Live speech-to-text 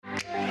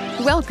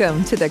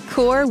Welcome to the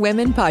Core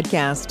Women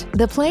Podcast,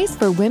 the place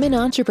for women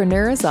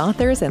entrepreneurs,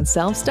 authors, and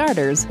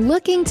self-starters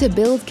looking to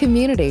build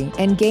community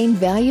and gain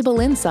valuable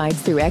insights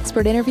through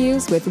expert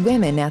interviews with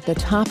women at the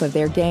top of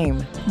their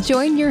game.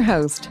 Join your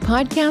host,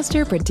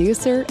 podcaster,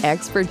 producer,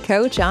 expert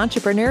coach,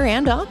 entrepreneur,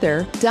 and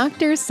author,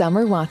 Dr.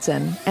 Summer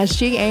Watson, as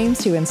she aims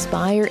to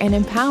inspire and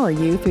empower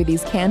you through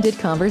these candid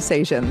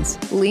conversations.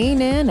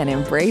 Lean in and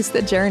embrace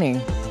the journey.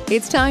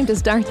 It's time to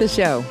start the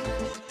show.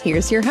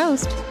 Here's your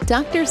host,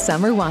 Dr.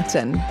 Summer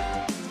Watson.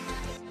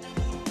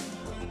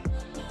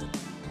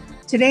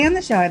 Today on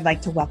the show, I'd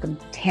like to welcome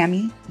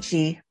Tammy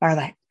G.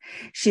 Barlette.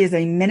 She is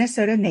a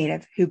Minnesota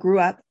native who grew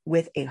up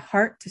with a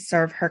heart to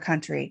serve her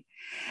country.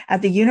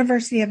 At the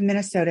University of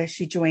Minnesota,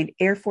 she joined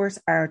Air Force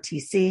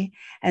ROTC,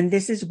 and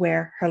this is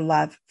where her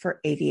love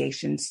for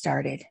aviation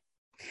started.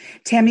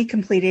 Tammy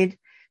completed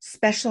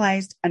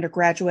specialized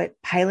undergraduate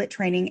pilot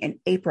training in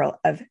April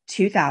of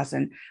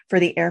 2000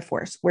 for the Air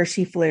Force, where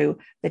she flew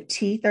the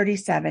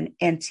T-37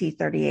 and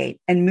T-38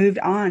 and moved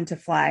on to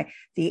fly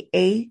the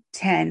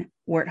A-10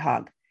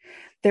 Warthog.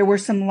 There were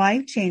some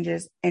life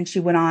changes, and she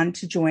went on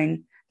to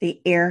join the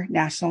Air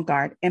National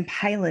Guard and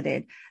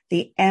piloted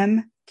the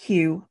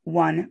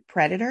MQ-1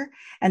 Predator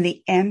and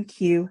the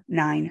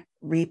MQ-9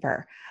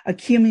 Reaper,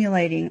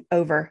 accumulating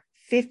over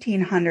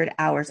 1,500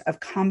 hours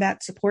of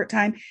combat support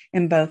time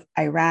in both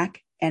Iraq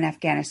and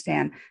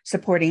Afghanistan,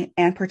 supporting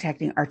and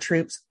protecting our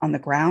troops on the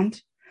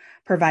ground,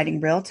 providing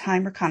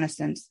real-time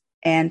reconnaissance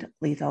and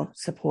lethal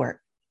support.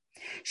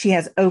 She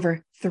has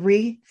over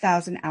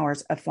 3,000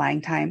 hours of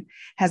flying time,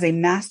 has a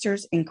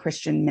master's in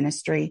Christian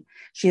ministry.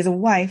 She is a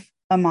wife,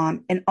 a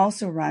mom, and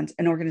also runs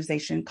an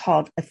organization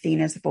called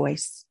Athena's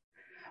Voice.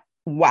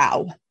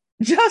 Wow.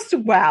 Just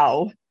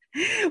wow.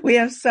 We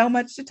have so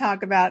much to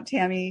talk about,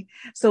 Tammy.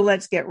 So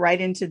let's get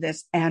right into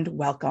this and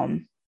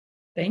welcome.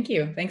 Thank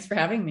you. Thanks for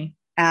having me.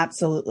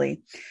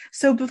 Absolutely.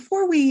 So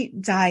before we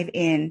dive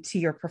into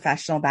your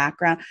professional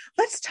background,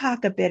 let's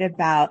talk a bit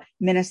about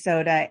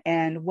Minnesota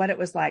and what it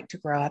was like to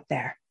grow up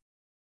there.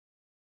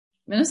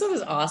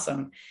 Minnesota's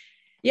awesome.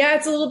 Yeah,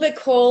 it's a little bit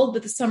cold,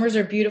 but the summers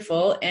are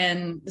beautiful.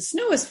 And the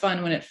snow is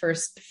fun when it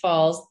first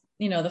falls,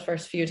 the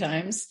first few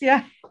times.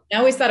 Yeah. I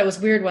always thought it was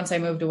weird once I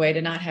moved away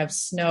to not have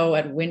snow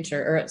at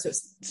winter, or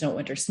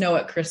snow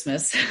at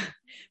Christmas.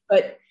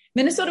 But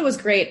Minnesota was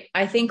great.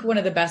 I think one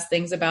of the best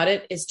things about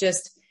it is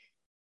just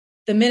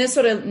the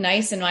Minnesota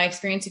nice, in my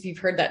experience, if you've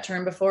heard that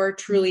term before,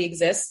 truly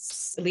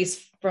exists, at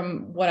least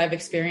from what I've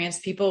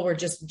experienced. People were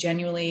just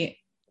genuinely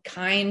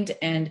kind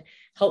and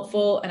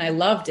helpful, and I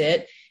loved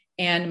it.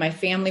 And my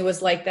family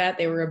was like that.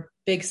 They were a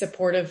big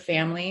supportive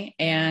family,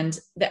 and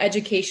the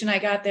education I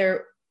got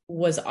there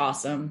was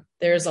awesome.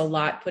 There's a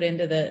lot put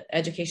into the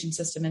education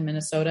system in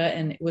Minnesota,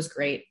 and it was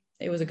great.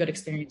 It was a good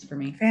experience for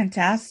me.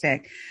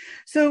 Fantastic.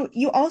 So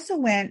you also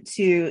went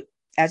to,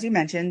 as you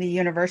mentioned, the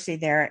University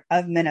there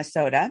of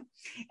Minnesota,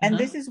 and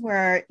this is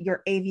where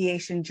your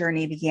aviation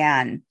journey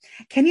began.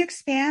 Can you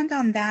expand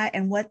on that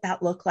and what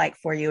that looked like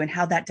for you and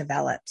how that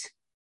developed?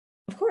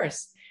 Of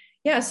course.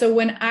 Yeah. So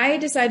when I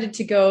decided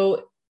to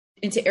go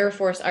into Air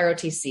Force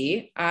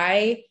ROTC,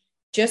 I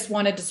just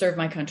wanted to serve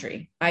my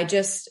country.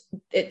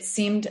 It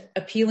seemed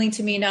appealing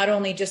to me, not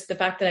only just the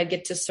fact that I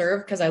get to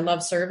serve because I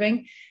love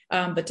serving,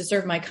 but to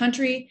serve my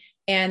country.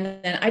 And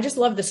then I just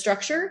love the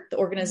structure, the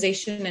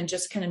organization, and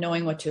just kind of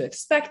knowing what to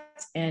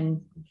expect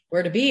and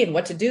where to be and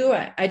what to do.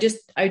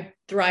 I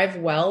thrive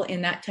well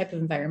in that type of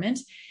environment.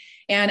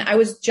 And I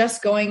was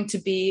just going to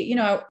be,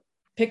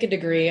 pick a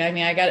degree. I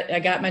mean, I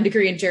got my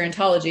degree in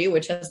gerontology,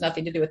 which has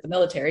nothing to do with the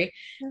military,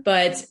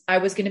 but I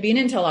was going to be an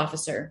intel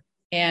officer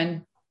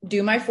and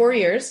do my 4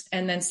 years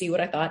and then see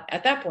what I thought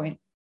at that point.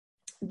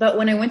 But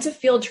when I went to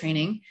field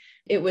training,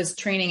 it was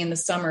training in the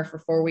summer for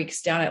 4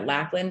 weeks down at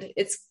Lackland.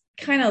 It's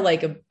kind of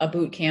like a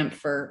boot camp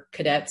for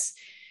cadets.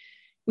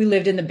 We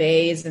lived in the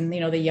bays and,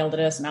 they yelled at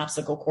us and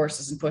obstacle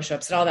courses and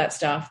push-ups and all that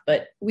stuff.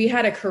 But we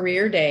had a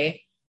career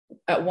day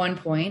at one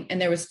point, and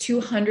there was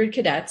 200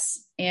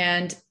 cadets,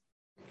 and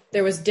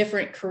there was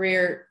different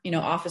career,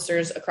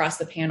 officers across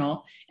the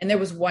panel. And there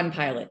was one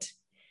pilot.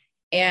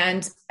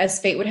 And as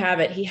fate would have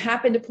it, he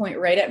happened to point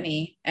right at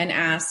me and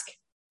ask,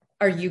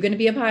 "Are you going to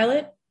be a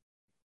pilot?"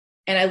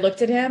 And I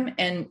looked at him,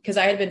 and because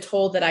I had been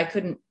told that I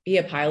couldn't be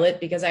a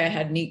pilot because I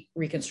had knee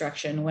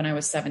reconstruction when I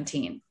was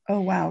 17. Oh,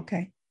 wow.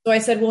 Okay. So I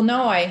said, "Well,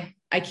 no, I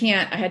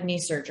can't. I had knee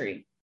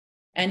surgery."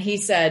 And he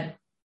said,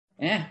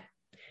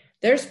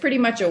 "There's pretty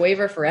much a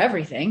waiver for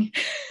everything."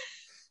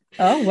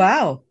 Oh,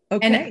 wow.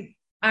 Okay. And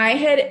I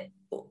had,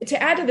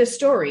 to add to this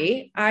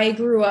story, I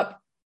grew up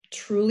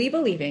truly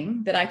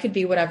believing that I could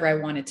be whatever I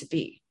wanted to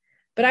be.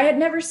 But I had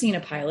never seen a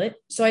pilot,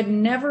 so I'd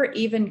never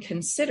even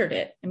considered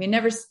it. I mean,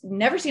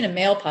 never seen a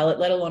male pilot,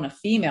 let alone a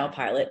female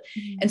pilot.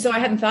 Mm-hmm. And so I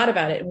hadn't thought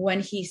about it. When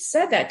he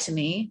said that to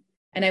me,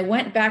 and I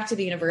went back to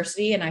the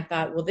university and I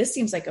thought, well, this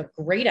seems like a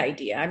great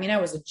idea. I mean,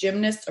 I was a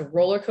gymnast, a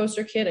roller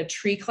coaster kid, a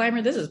tree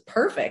climber. This is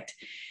perfect.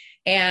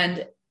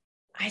 And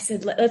I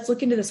said, let's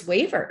look into this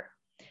waiver.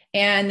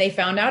 And they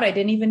found out I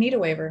didn't even need a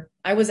waiver.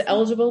 I was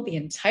eligible the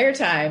entire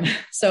time.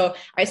 So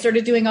I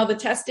started doing all the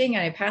testing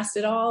and I passed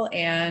it all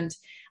and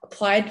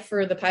applied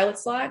for the pilot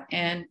slot,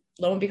 and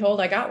lo and behold,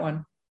 I got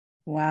one.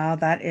 Wow,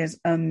 that is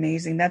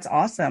amazing. That's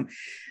awesome.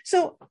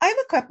 So I have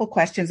a couple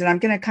questions and I'm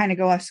going to kind of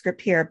go off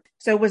script here.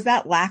 So was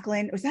that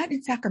Lackland? Was that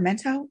in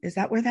Sacramento? Is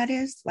that where that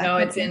is? No,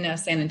 it's in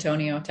San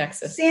Antonio,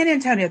 Texas. San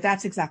Antonio.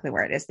 That's exactly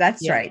where it is.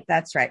 That's Yeah. right.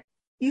 That's right.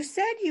 You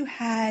said you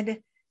had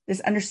this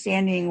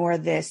understanding or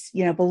this,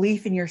 you know,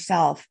 belief in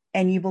yourself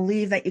and you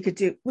believe that you could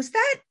do. Was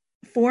that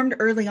formed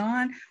early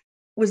on?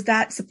 Was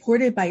that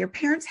supported by your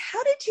parents?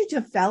 How did you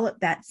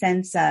develop that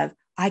sense of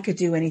I could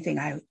do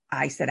anything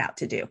I set out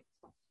to do?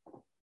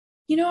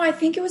 You know, I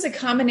think it was a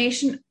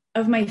combination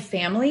of my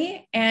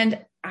family.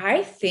 And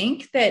I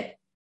think that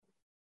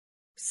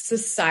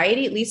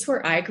society, at least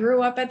where I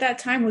grew up at that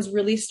time, was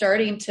really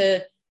starting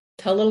to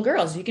tell little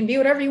girls, you can be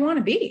whatever you want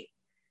to be,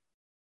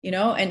 you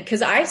know, and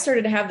because I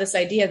started to have this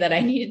idea that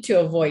I needed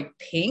to avoid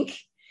pink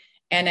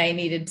and I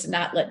needed to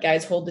not let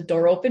guys hold the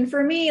door open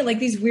for me. Like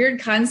these weird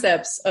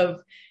concepts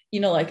of, you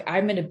know, like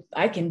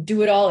I can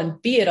do it all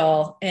and be it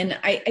all. And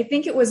I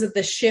think it was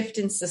the shift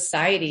in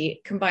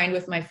society combined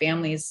with my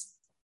family's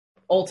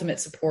ultimate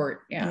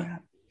support. Yeah.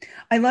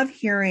 I love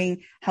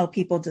hearing how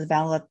people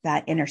develop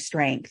that inner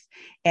strength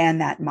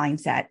and that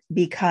mindset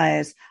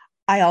because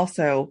I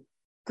also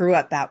grew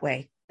up that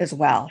way as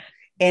well.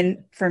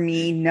 And for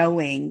me,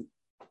 knowing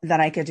that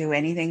I could do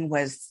anything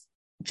was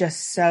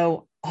just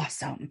so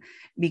awesome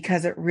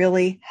because it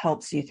really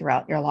helps you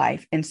throughout your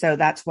life. And so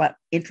that's what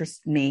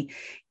interests me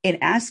in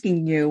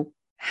asking you,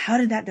 how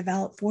did that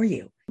develop for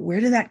you? Where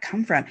did that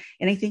come from?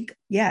 And I think,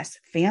 yes,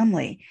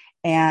 family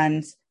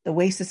and the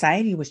way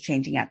society was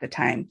changing at the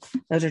time.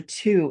 Those are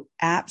two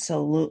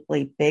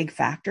absolutely big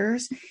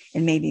factors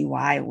and maybe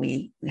why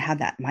we had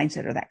that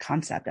mindset or that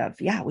concept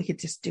of, yeah, we could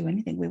just do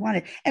anything we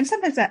wanted. And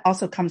sometimes that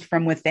also comes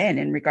from within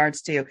in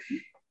regards to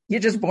you're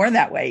just born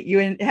that way.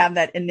 You have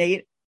that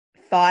innate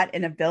thought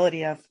and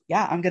ability of,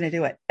 yeah, I'm going to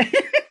do it.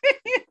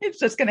 It's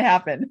just going to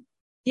happen.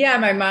 Yeah.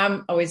 My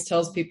mom always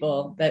tells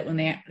people that when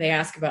they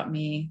ask about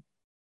me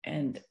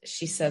and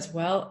she says,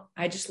 well,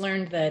 I just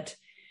learned that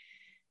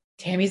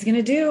Tammy's going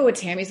to do what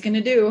Tammy's going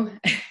to do.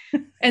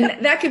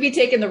 And that could be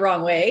taken the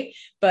wrong way,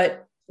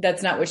 but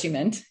that's not what she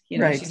meant. You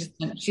know, right.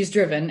 She's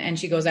driven and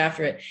she goes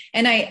after it.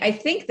 And I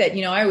think that,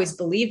 you know, I always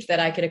believed that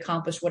I could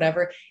accomplish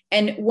whatever.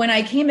 And when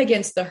I came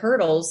against the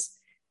hurdles,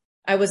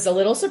 I was a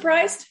little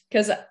surprised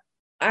because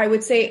I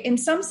would say in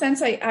some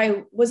sense,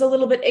 I was a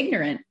little bit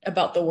ignorant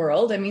about the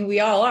world. I mean,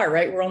 we all are,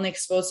 right? We're only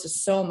exposed to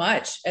so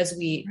much as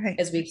we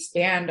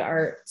expand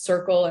our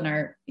circle and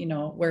our, you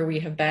know, where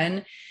we have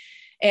been.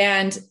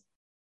 And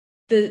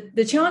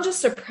the challenges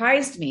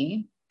surprised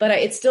me, but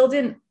it still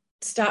didn't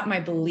stop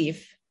my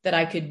belief that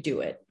I could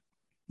do it.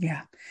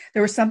 Yeah.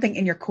 There was something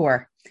in your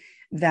core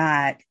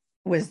that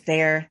was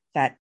there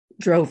that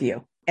drove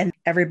you, and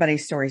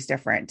everybody's story is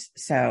different.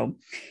 So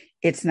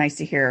it's nice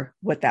to hear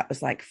what that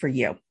was like for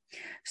you.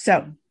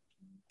 So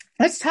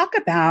let's talk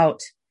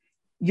about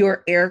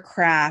your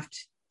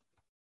aircraft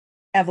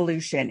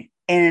evolution.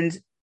 And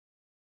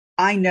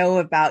I know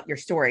about your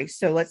story.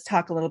 So let's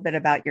talk a little bit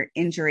about your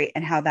injury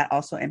and how that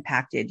also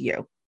impacted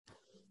you.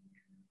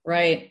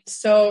 Right.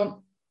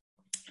 So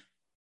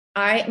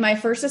my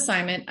first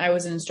assignment, I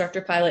was an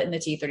instructor pilot in the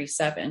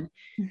T-37,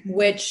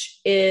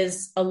 which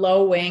is a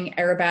low wing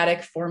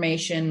aerobatic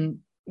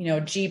formation, you know,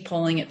 G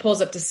pulling. It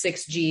pulls up to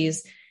 6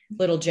 Gs,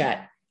 little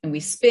jet, and we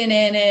spin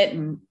in it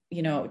and,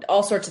 you know,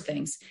 all sorts of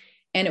things.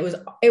 And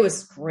it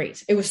was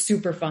great. It was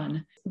super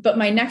fun. But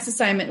my next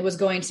assignment was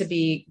going to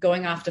be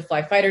going off to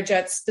fly fighter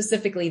jets,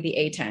 specifically the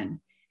A-10.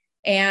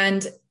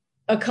 And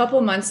a couple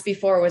months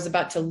before I was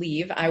about to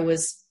leave, I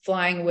was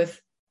flying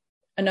with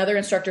another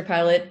instructor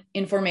pilot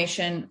in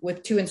formation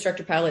with 2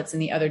 instructor pilots in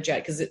the other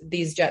jet, because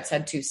these jets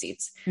had 2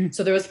 seats.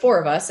 So there was 4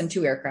 of us and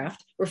 2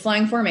 aircraft. We're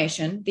flying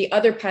formation. The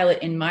other pilot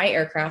in my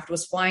aircraft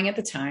was flying at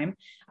the time.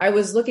 I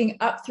was looking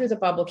up through the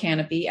bubble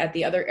canopy at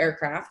the other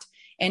aircraft,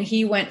 and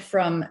he went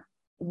from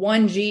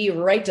 1G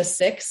right to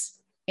 6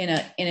 in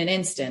an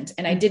instant.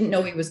 And I didn't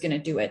know he was going to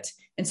do it.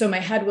 And so my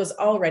head was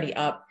already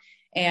up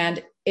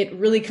and it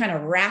really kind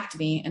of racked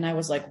me. And I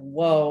was like,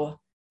 whoa,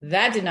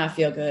 that did not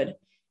feel good.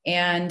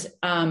 And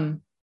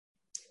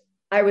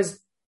I was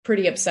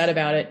pretty upset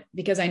about it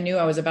because I knew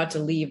I was about to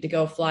leave to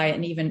go fly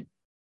an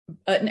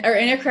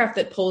aircraft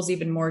that pulls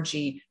even more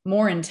G,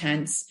 more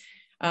intense.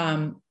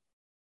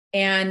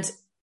 And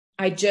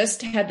I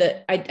just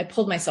had I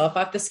pulled myself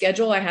off the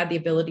schedule. I had the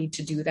ability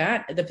to do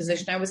that at the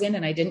position I was in,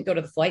 and I didn't go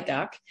to the flight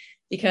dock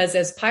because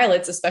as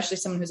pilots, especially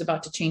someone who's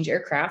about to change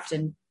aircraft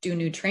and do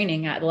new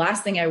training, the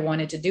last thing I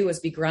wanted to do was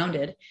be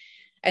grounded.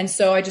 And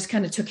so I just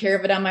kind of took care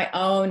of it on my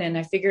own. And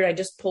I figured I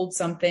just pulled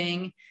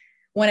something.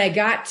 When I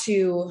got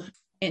to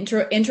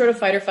Intro to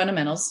Fighter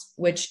Fundamentals,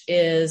 which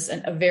is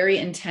a very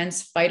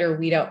intense fighter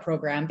weed out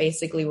program,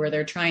 basically where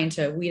they're trying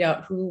to weed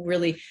out who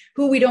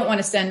we don't want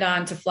to send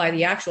on to fly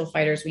the actual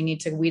fighters. We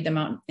need to weed them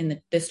out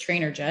in this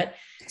trainer jet.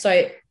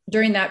 So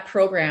during that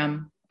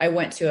program, I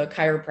went to a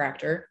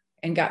chiropractor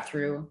and got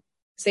through.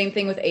 Same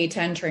thing with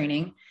A-10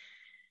 training.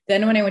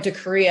 Then when I went to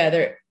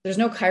Korea, there's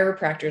no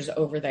chiropractors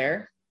over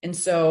there. And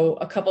so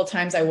a couple of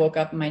times I woke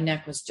up and my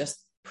neck was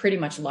just pretty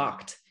much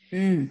locked.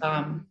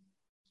 Mm.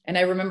 And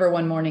I remember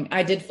one morning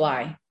I did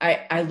fly.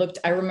 I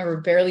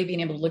remember barely being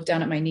able to look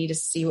down at my knee to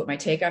see what my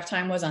takeoff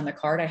time was on the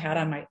card I had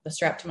on the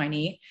strap to my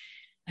knee.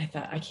 I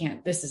thought,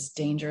 this is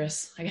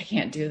dangerous. Like, I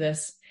can't do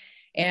this.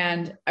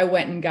 And I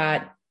went and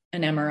got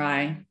an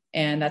MRI,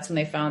 and that's when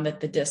they found that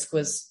the disc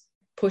was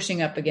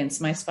pushing up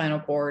against my spinal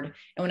cord.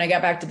 And when I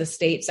got back to the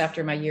States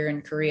after my year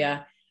in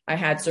Korea, I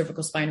had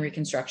cervical spine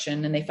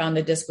reconstruction, and they found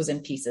the disc was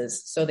in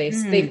pieces. So they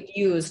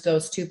fused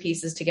those two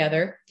pieces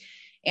together.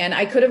 And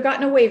I could have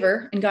gotten a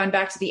waiver and gone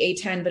back to the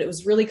A-10, but it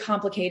was really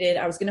complicated.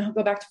 I was going to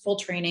go back to full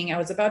training. I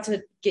was about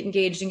to get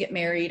engaged and get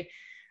married.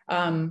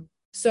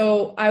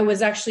 So I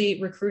was actually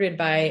recruited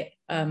by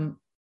an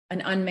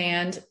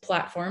unmanned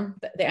platform,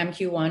 the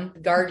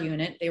MQ-1 guard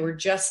unit. They were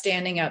just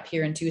standing up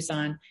here in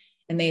Tucson,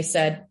 and they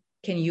said,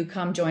 "Can you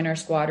come join our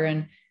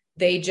squadron?"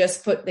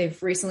 They've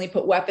recently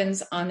put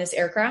weapons on this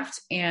aircraft,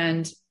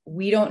 and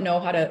we don't know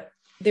how to.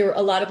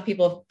 A lot of the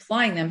people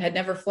flying them had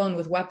never flown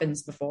with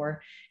weapons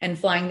before, and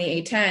flying the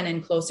A-10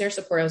 in close air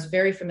support, I was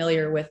very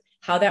familiar with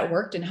how that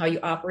worked and how you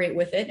operate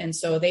with it. And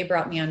so they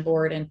brought me on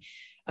board, and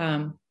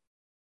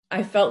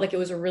I felt like it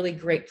was a really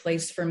great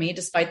place for me,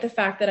 despite the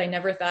fact that I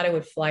never thought I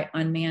would fly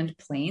unmanned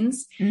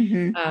planes.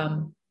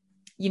 Mm-hmm.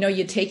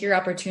 You take your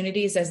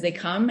opportunities as they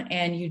come,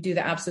 and you do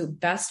the absolute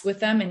best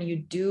with them, and you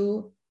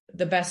do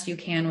the best you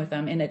can with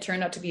them. And it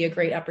turned out to be a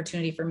great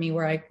opportunity for me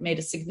where I made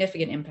a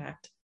significant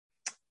impact.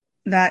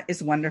 That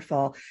is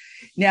wonderful.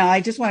 Now,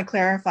 I just want to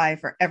clarify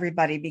for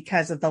everybody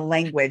because of the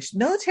language.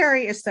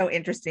 Military is so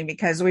interesting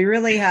because we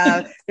really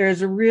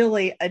there's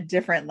really a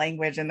different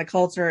language, and the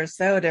culture is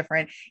so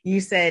different.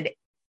 You said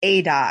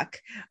ADOC,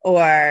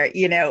 or,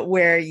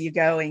 where you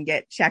go and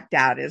get checked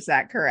out. Is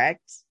that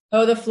correct?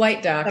 Oh, the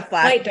flight doctor.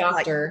 Flight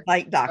doctor.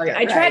 Sorry.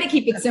 I try to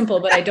keep it simple,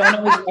 but I don't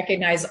always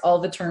recognize all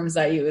the terms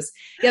I use.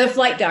 Yeah, the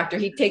flight doctor,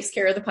 he takes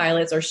care of the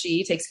pilots, or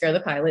she takes care of the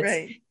pilots.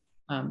 Right.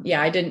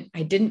 I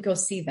didn't go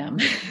see them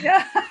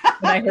Yeah.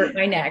 when I hurt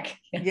my neck.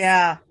 Yes.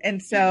 Yeah.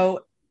 And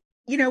so,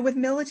 with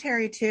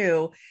military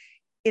too,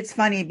 it's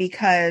funny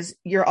because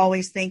you're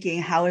always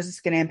thinking, how is this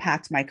going to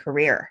impact my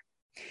career?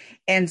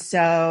 And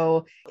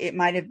so it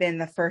might have been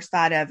the first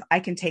thought of,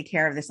 I can take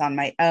care of this on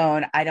my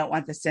own. I don't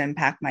want this to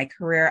impact my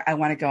career. I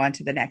want to go on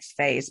to the next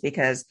phase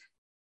because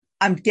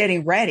I'm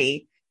getting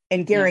ready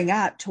and gearing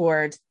up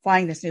towards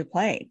flying this new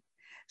plane.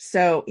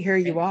 So here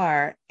you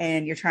are,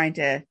 and you're trying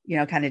to,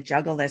 kind of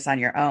juggle this on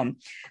your own.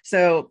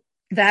 So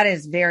that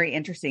is very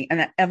interesting,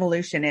 and that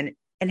evolution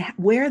and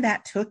where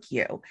that took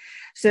you.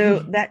 So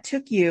that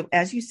took you,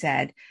 as you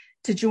said,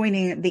 to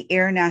joining the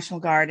Air National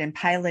Guard and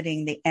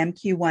piloting the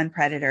MQ-1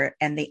 Predator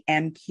and the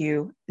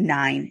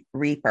MQ-9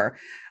 Reaper,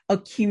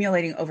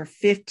 accumulating over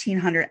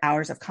 1,500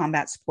 hours of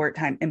combat support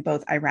time in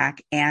both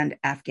Iraq and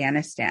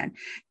Afghanistan.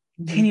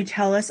 Can you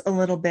tell us a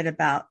little bit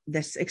about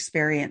this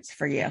experience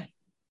for you?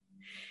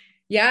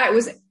 Yeah,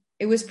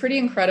 it was pretty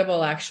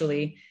incredible,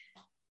 actually.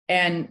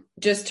 And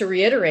just to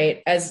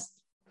reiterate,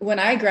 when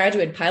I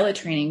graduated pilot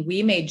training,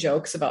 we made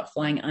jokes about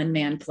flying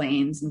unmanned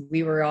planes, and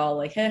we were all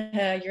like, you're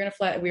going to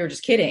fly. We were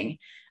just kidding.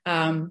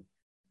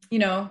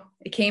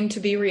 It came to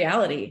be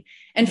reality.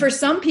 And for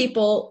some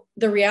people,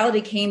 the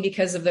reality came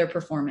because of their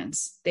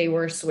performance. They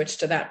were switched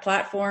to that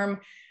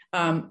platform.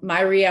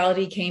 My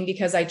reality came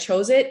because I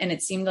chose it, and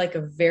it seemed like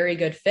a very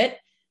good fit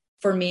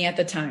for me at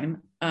the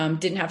time.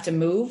 Didn't have to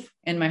move,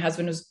 and my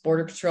husband was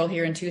Border Patrol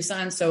here in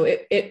Tucson. So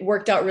it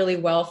worked out really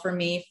well for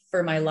me,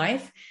 for my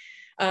life.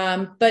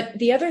 But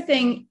the other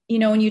thing,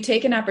 when you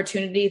take an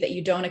opportunity that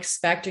you don't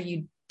expect or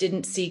you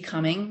didn't see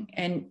coming,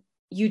 and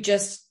you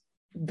just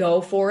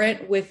go for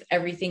it with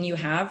everything you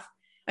have.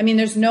 I mean,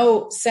 there's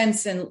no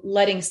sense in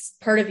letting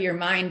part of your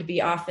mind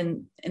be off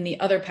in the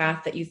other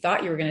path that you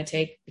thought you were going to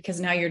take, because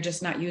now you're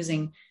just not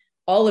using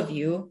all of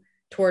you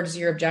towards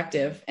your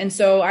objective. And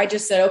so I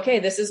just said, okay,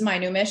 this is my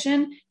new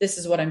mission. This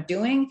is what I'm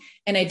doing.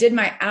 And I did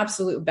my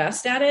absolute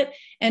best at it.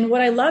 And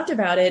what I loved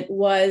about it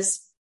was,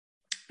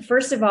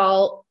 first of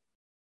all,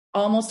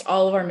 almost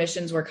all of our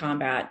missions were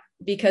combat,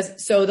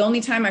 so the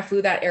only time I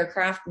flew that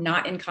aircraft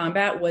not in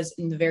combat was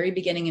in the very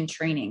beginning in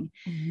training.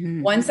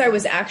 Mm-hmm. Once I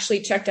was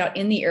actually checked out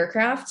in the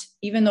aircraft,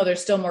 even though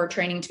there's still more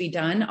training to be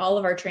done, all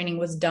of our training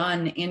was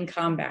done in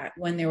combat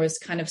when there was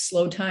kind of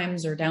slow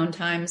times or down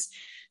times.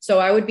 So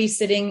I would be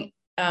sitting,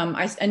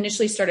 I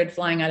initially started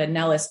flying out of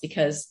Nellis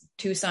because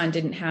Tucson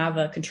didn't have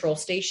a control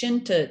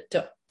station to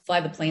fly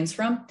the planes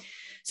from.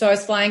 So I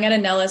was flying out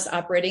of Nellis,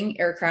 operating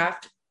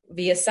aircraft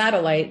via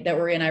satellite that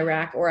were in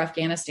Iraq or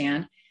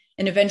Afghanistan.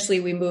 And eventually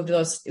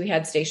we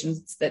had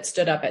stations that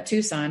stood up at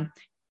Tucson.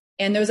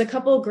 And there was a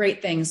couple of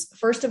great things.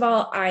 First of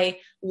all, I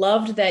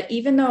loved that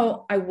even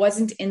though I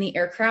wasn't in the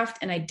aircraft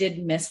and I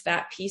did miss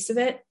that piece of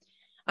it,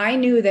 I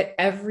knew that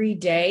every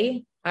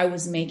day I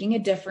was making a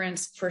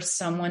difference for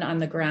someone on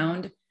the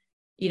ground,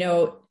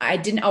 I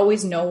didn't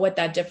always know what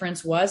that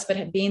difference was,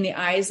 but being the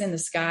eyes in the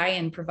sky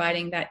and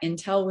providing that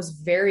intel was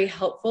very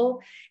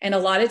helpful. And a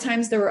lot of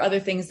times there were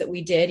other things that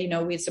we did.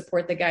 We'd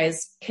support the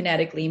guys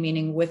kinetically,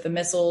 meaning with the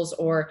missiles,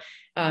 or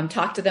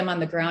talk to them on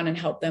the ground and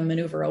help them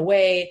maneuver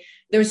away.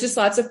 There was just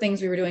lots of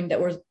things we were doing that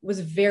was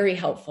very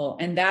helpful.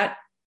 And that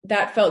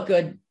felt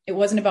good. It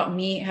wasn't about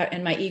me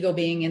and my ego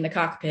being in the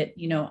cockpit.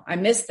 I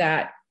missed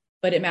that,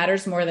 but it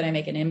matters more that I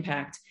make an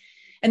impact.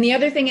 And the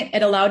other thing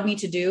it allowed me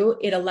to do,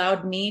 it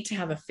allowed me to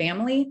have a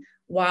family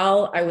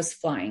while I was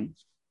flying.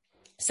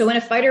 So in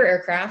a fighter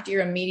aircraft,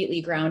 you're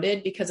immediately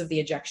grounded because of the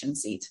ejection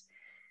seat.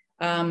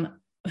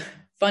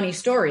 Funny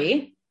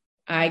story.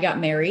 I got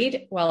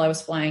married while I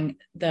was flying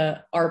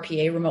the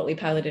RPA, remotely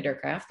piloted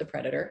aircraft, the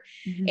Predator.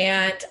 Mm-hmm.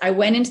 And I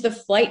went into the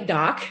flight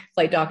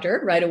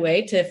doctor right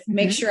away to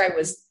make sure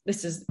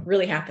this is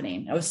really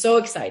happening. I was so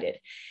excited.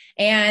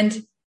 And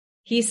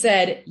he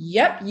said,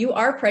 "Yep, you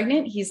are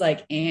pregnant." He's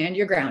like, "And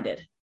you're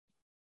grounded."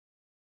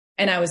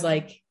 And I was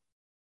like,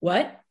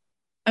 "What?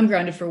 I'm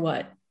grounded for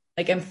what?"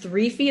 Like, I'm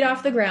 3 feet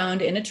off the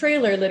ground in a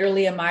trailer,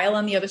 literally a mile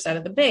on the other side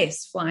of the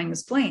base, flying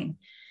this plane.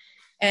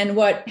 And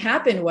what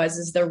happened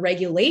is the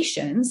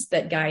regulations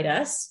that guide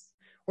us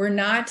were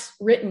not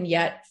written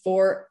yet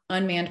for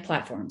unmanned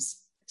platforms.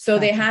 So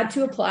they had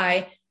to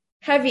apply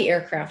heavy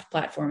aircraft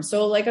platforms.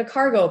 So like a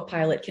cargo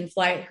pilot can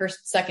fly her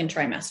second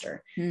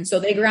trimester.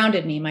 So they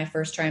grounded me my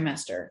first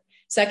trimester.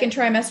 Second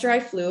trimester I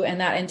flew, and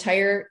that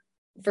entire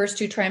first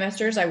 2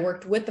 trimesters, I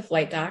worked with the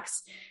flight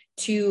docs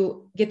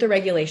to get the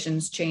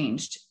regulations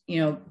changed,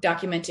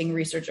 documenting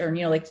research or,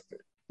 like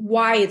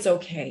why it's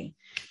okay.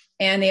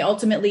 And they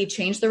ultimately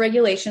changed the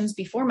regulations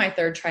before my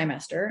 3rd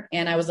trimester.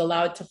 And I was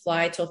allowed to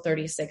fly till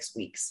 36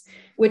 weeks,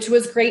 which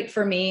was great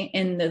for me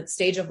in the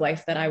stage of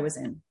life that I was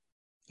in.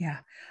 Yeah.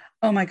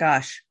 Oh my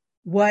gosh.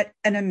 What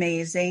an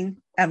amazing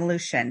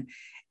evolution,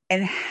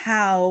 and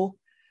how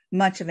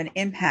much of an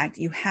impact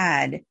you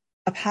had,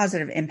 a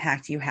positive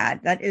impact you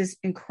had. That is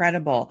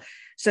incredible.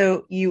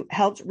 So you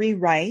helped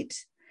rewrite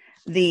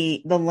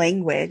the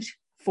language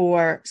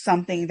for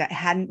something that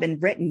hadn't been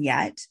written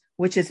yet,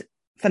 which is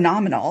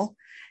phenomenal.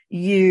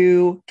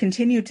 You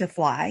continue to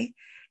fly.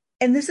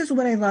 And this is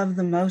what I love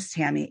the most,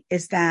 Tammy,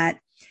 is that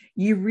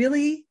you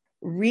really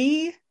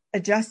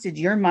readjusted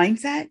your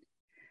mindset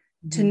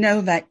to know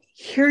that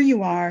here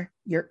you are,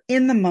 you're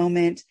in the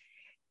moment.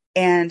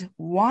 And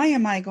why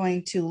am I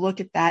going to look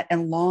at that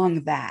and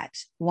long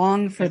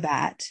for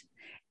that?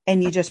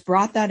 And you just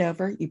brought that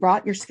over, you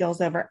brought your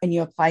skills over, and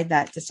you applied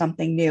that to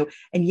something new.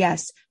 And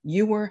yes,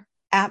 you were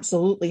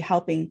absolutely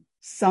helping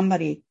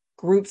somebody,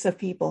 groups of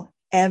people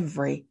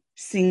every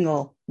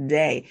single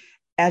day.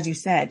 As you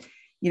said,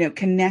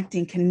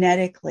 connecting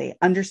kinetically,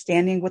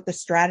 understanding what the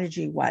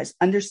strategy was,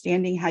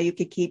 understanding how you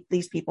could keep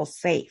these people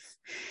safe.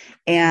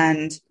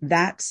 And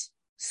that's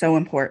so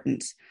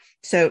important.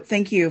 So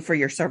thank you for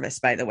your service,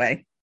 by the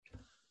way.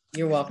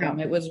 You're welcome.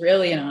 It was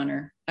really an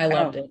honor. I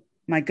loved it.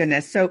 My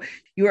goodness. So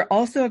you are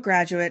also a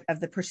graduate of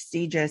the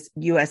prestigious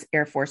U.S.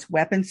 Air Force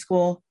Weapons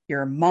School.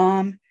 You're a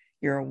mom,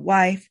 you're a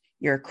wife,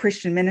 you're a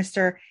Christian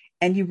minister,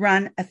 and you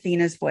run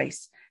Athena's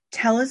Voice.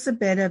 Tell us a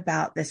bit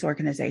about this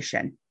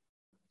organization.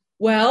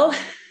 Well,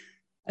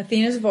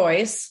 Athena's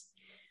Voice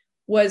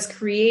was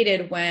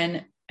created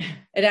when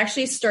it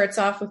actually starts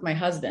off with my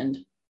husband.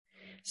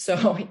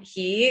 So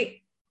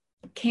he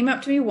came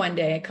up to me one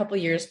day, a couple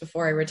of years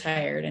before I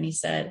retired, and he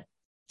said,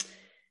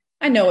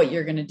 "I know what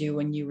you're going to do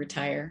when you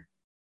retire."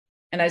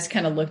 And I just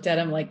kind of looked at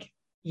him like,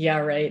 "Yeah,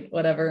 right,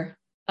 whatever.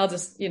 I'll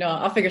just,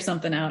 I'll figure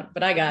something out,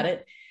 but I got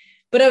it."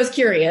 But I was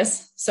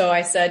curious. So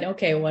I said,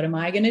 "Okay, what am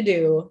I going to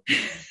do?"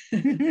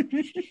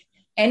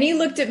 And he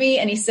looked at me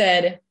and he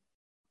said,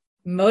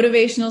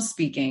 "Motivational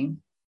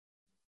speaking."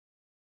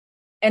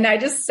 And I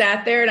just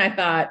sat there and I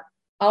thought,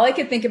 all I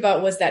could think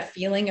about was that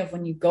feeling of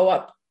when you go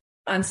up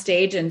on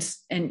stage and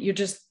you're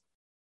just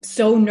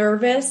so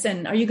nervous,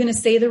 and are you going to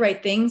say the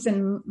right things?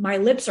 And my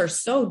lips are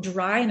so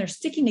dry and they're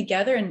sticking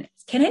together, and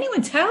can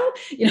anyone tell?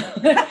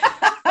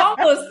 All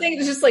those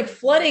things just like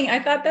flooding. I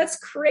thought, that's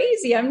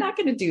crazy. I'm not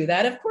going to do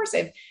that. Of course,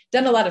 I've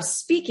done a lot of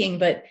speaking,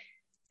 but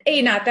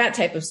not that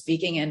type of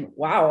speaking. And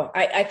wow,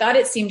 I thought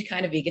it seemed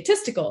kind of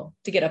egotistical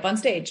to get up on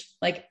stage.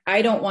 Like,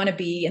 I don't want to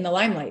be in the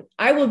limelight.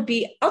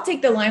 I'll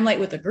take the limelight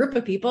with a group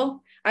of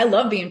people. I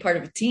love being part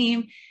of a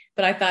team,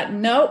 but I thought,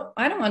 no,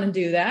 I don't want to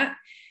do that.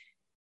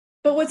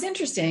 But what's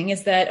interesting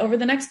is that over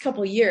the next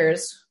couple of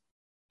years,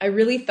 I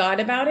really thought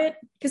about it,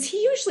 because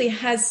he usually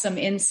has some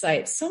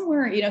insight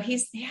somewhere, he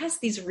has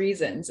these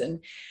reasons.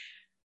 And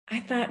I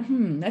thought,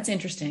 that's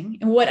interesting.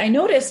 And what I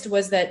noticed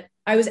was that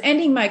I was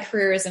ending my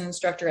career as an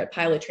instructor at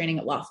pilot training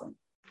at Laughlin.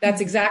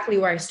 That's exactly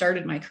where I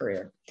started my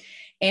career.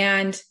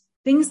 And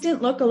things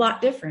didn't look a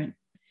lot different.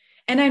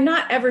 And I'm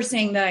not ever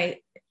saying that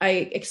I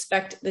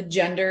expect the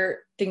gender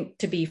thing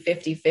to be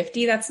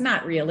 50-50. That's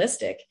not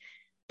realistic.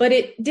 But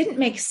it didn't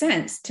make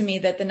sense to me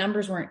that the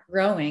numbers weren't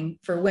growing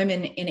for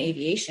women in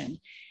aviation.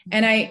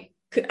 And I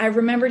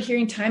remembered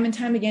hearing time and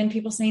time again,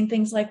 people saying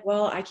things like,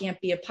 well, I can't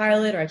be a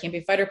pilot, or I can't be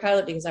a fighter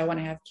pilot because I want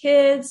to have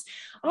kids.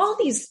 All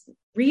these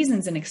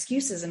reasons and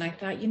excuses. And I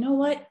thought, you know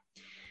what?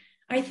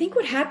 I think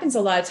what happens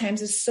a lot of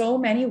times is so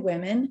many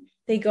women,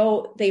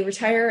 they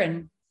retire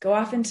and go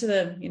off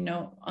into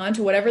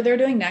onto whatever they're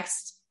doing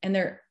next. And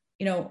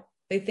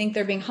they think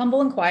they're being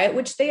humble and quiet,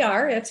 which they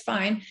are. That's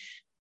fine.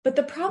 But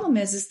the problem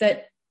is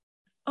that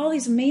all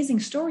these amazing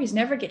stories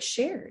never get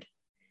shared.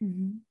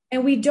 Mm-hmm.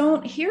 And we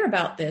don't hear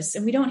about this,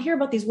 and we don't hear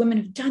about these women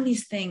who've done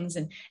these things.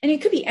 And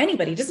it could be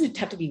anybody. It doesn't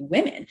have to be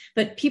women,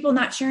 but people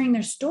not sharing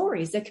their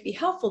stories that could be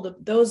helpful to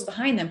those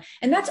behind them.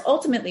 And that's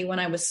ultimately when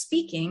I was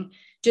speaking,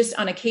 just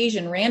on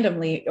occasion,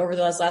 randomly over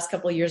the last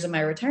couple of years of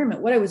my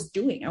retirement, what I was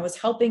doing. I was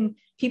helping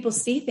people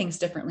see things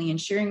differently and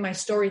sharing my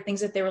story,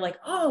 things that they were like,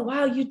 oh,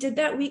 wow, you did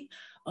that week.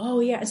 Oh,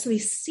 yeah. And so they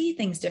see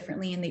things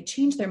differently and they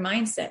change their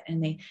mindset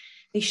and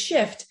they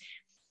shift.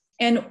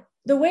 And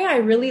the way I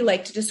really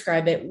like to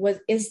describe it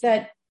is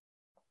that,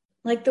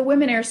 like the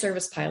women air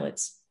service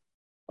pilots,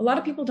 a lot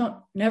of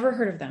people never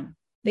heard of them.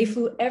 They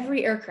flew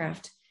every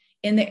aircraft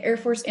in the Air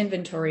Force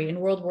inventory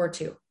in World War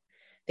II.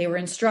 They were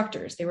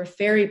instructors. They were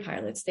ferry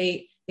pilots.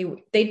 They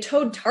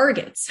towed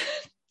targets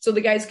so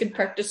the guys could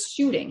practice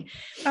shooting.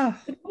 Oh.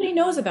 But nobody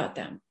knows about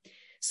them.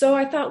 So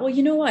I thought, well,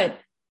 you know what?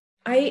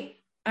 I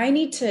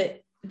need to,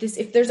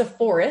 if there's a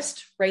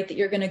forest, right, that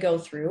you're going to go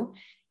through,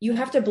 you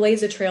have to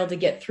blaze a trail to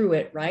get through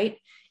it, right?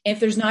 And if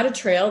there's not a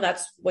trail,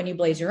 that's when you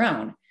blaze your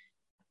own.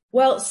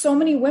 Well, so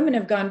many women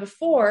have gone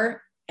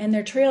before and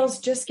their trails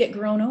just get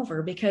grown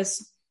over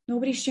because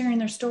nobody's sharing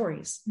their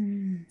stories.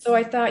 So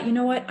I thought, you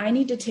know what? I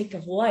need to take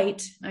the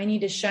light. I need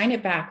to shine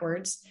it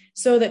backwards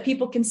so that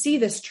people can see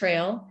this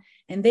trail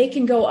and they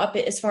can go up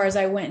it as far as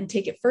I went and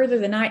take it further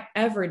than I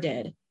ever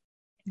did.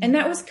 And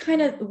that was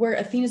kind of where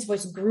Athena's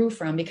voice grew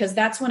from, because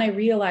that's when I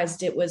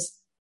realized it was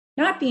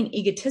not being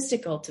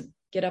egotistical to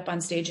get up on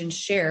stage and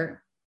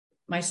share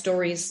my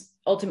stories,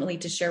 ultimately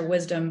to share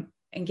wisdom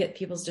and get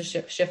people to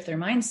shift their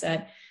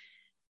mindset.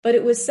 But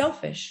it was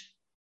selfish,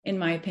 in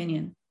my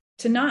opinion,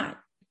 to not,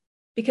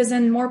 because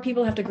then more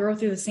people have to grow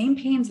through the same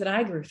pains that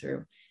I grew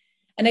through.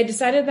 And I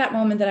decided at that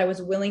moment that I was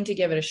willing to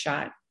give it a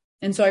shot.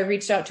 And so I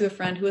reached out to a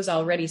friend who was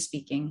already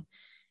speaking,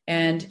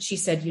 and she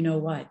said, you know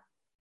what?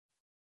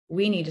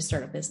 We need to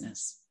start a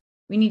business.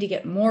 We need to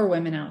get more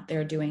women out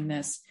there doing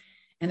this.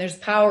 And there's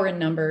power in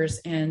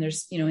numbers, and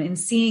there's, in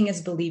seeing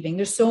is believing.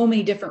 There's so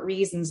many different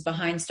reasons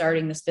behind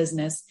starting this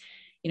business.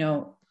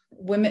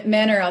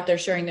 Men are out there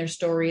sharing their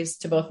stories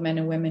to both men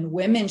and women.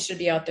 Women should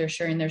be out there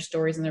sharing their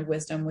stories and their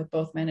wisdom with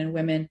both men and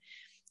women.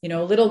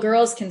 Little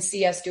girls can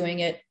see us doing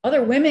it.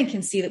 Other women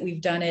can see that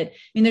we've done it. I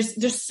mean,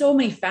 there's so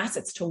many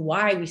facets to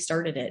why we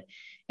started it.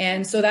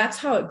 And so that's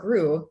how it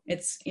grew.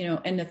 It's,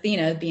 and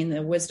Athena being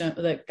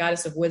the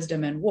goddess of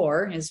wisdom and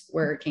war is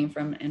where it came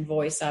from, and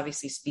voice,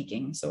 obviously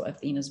speaking. So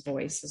Athena's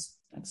voice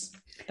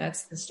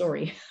that's the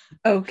story.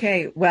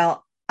 Okay.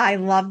 Well, I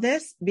love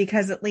this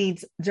because it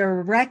leads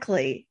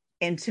directly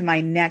into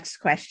my next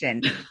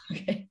question.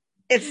 Okay.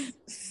 It's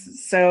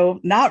so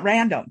not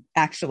random,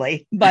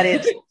 actually, but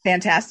it's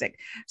fantastic.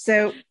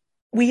 So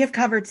we have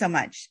covered so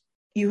much.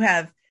 You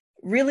have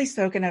really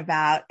spoken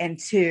about and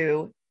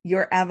to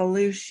your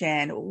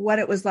evolution, what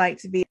it was like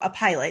to be a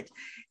pilot,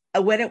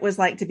 what it was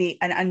like to be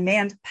an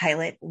unmanned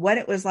pilot, what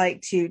it was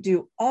like to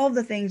do all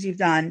the things you've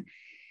done.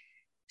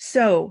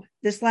 So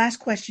this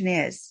last question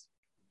is,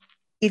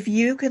 if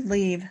you could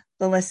leave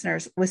the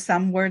listeners with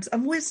some words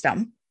of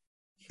wisdom,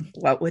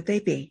 what would they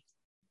be?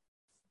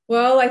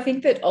 Well, I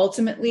think that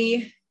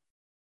ultimately,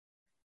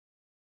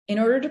 in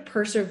order to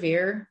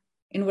persevere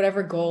in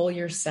whatever goal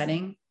you're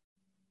setting,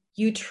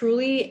 you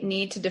truly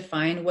need to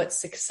define what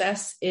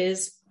success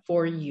is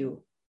for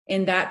you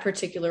in that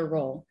particular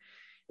role.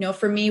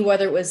 For me,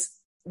 whether it was,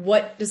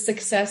 what does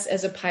success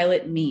as a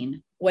pilot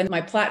mean? When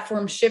my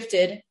platform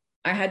shifted,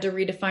 I had to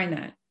redefine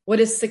that. What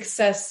does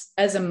success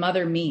as a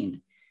mother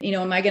mean?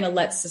 Am I going to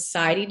let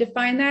society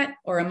define that,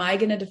 or am I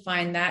going to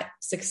define that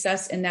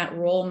success in that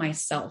role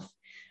myself?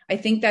 I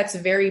think that's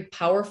very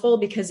powerful,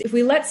 because if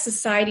we let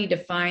society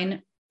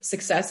define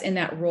success in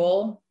that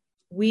role,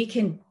 we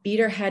can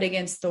beat our head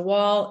against the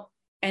wall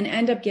and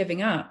end up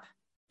giving up,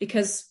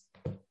 because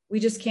we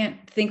just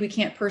we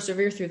can't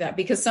persevere through that,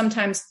 because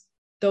sometimes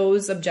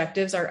those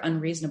objectives are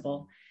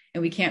unreasonable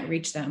and we can't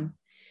reach them.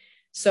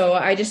 So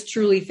I just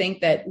truly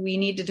think that we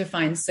need to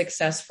define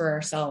success for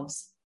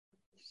ourselves.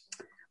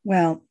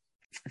 Well,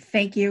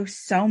 thank you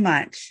so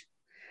much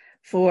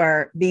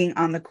for being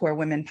on the Core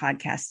Women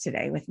podcast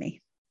today with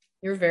me.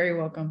 You're very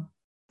welcome.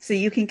 So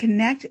you can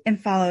connect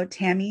and follow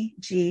Tammy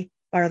G.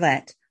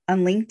 Barlette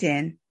on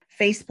LinkedIn,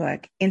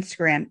 Facebook,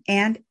 Instagram,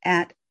 and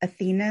at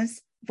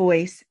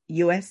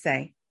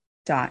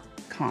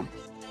athenasvoiceusa.com.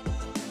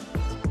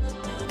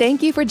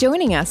 Thank you for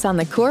joining us on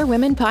the Core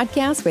Women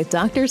podcast with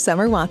Dr.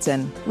 Summer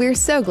Watson. We're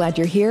so glad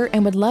you're here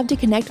and would love to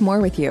connect more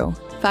with you.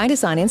 Find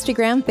us on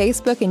Instagram,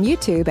 Facebook, and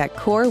YouTube at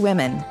Core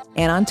Women,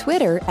 and on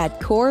Twitter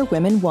at Core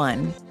Women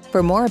 1.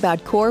 For more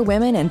about Core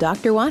Women and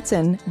Dr.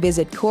 Watson,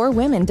 visit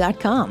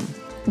corewomen.com.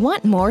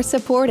 Want more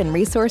support and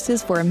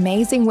resources for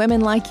amazing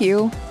women like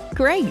you?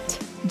 Great!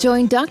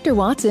 Join Dr.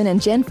 Watson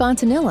and Jen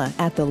Fontanilla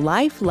at the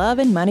Life, Love,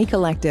 and Money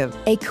Collective,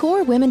 a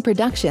core women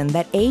production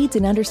that aids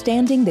in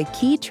understanding the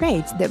key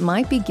traits that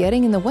might be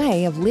getting in the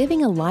way of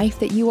living a life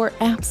that you are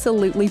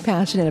absolutely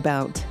passionate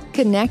about.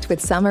 Connect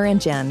with Summer and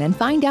Jen and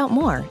find out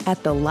more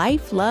at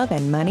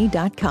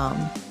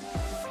thelifeloveandmoney.com.